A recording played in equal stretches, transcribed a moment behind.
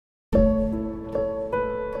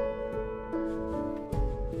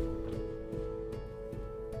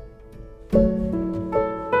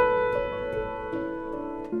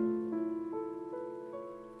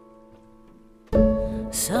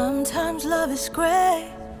love is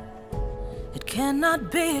great, it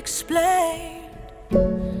cannot be explained.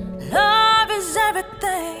 Love is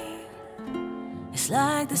everything. It's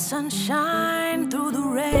like the sunshine through the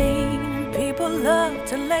rain. People love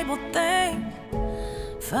to label things,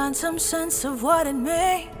 find some sense of what it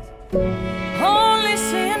means. Only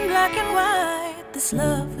seeing black and white. This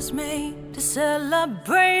love was made to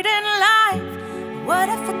celebrate in life. What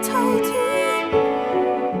if I told you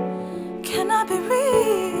cannot be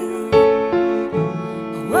real?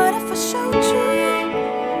 What if I showed you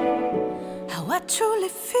how I truly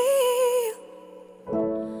feel?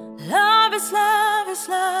 Love is love is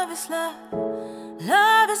love is love.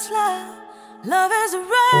 Love is love. Love is a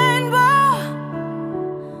rainbow.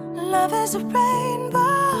 Love is a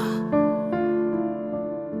rainbow.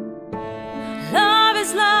 Love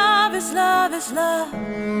is love is love is love.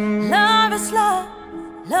 Love is love.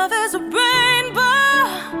 Love is a rainbow.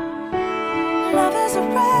 Love is a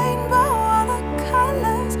rainbow. All the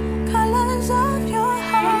colors, colors of your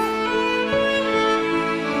heart.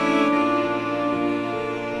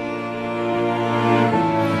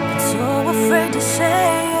 But so afraid to say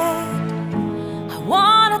it. I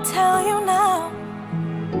wanna tell you now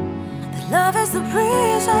that love is the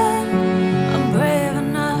reason I'm brave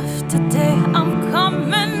enough today. I'm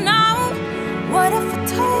coming out. What if I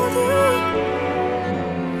told you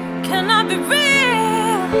cannot be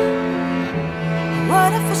real?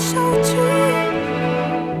 What if I showed you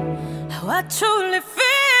how I truly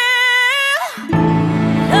feel?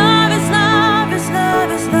 Love is love is love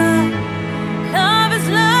is love. Love is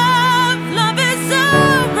love. Love is a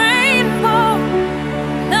rainbow.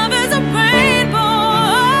 Love is a rainbow.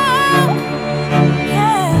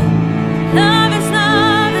 Yeah. Love is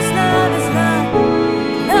love is love is love.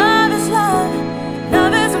 Love is love.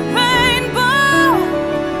 Love is a rainbow.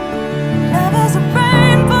 Love is a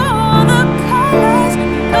rainbow. All the colors,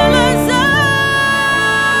 colors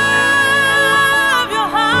of your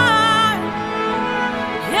heart.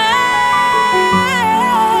 Yeah.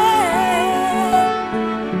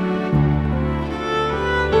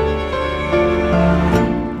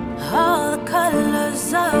 All the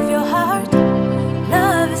colors of your heart.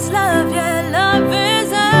 Love is love, yeah, love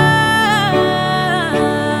is us.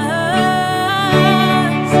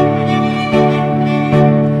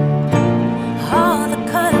 All the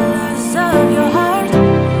colors of your heart.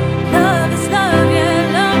 Love is love,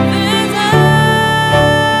 yeah, love is us.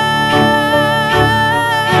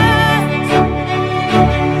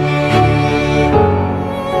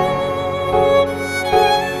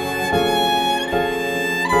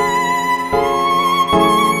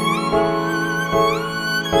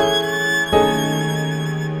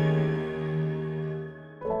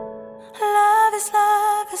 Love is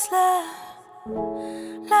love is love.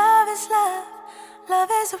 Love is love. Love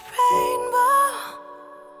is a rainbow.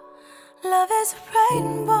 Love is a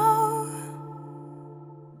rainbow.